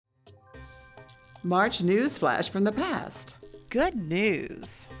March news flash from the past. Good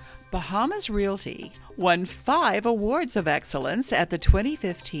news! Bahamas Realty won 5 awards of excellence at the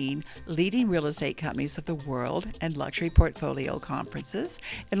 2015 Leading Real Estate Companies of the World and Luxury Portfolio Conferences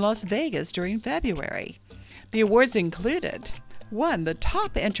in Las Vegas during February. The awards included: 1. The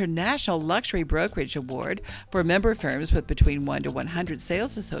Top International Luxury Brokerage Award for member firms with between 1 to 100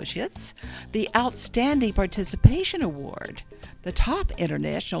 sales associates. The Outstanding Participation Award. The Top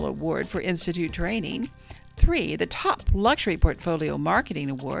International Award for Institute Training. 3. The Top Luxury Portfolio Marketing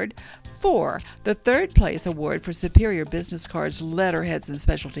Award. 4. The Third Place Award for Superior Business Cards, Letterheads, and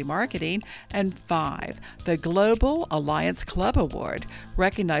Specialty Marketing. And 5. The Global Alliance Club Award,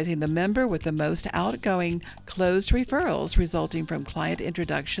 recognizing the member with the most outgoing closed referrals resulting from client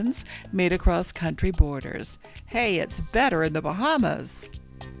introductions made across country borders. Hey, it's better in the Bahamas!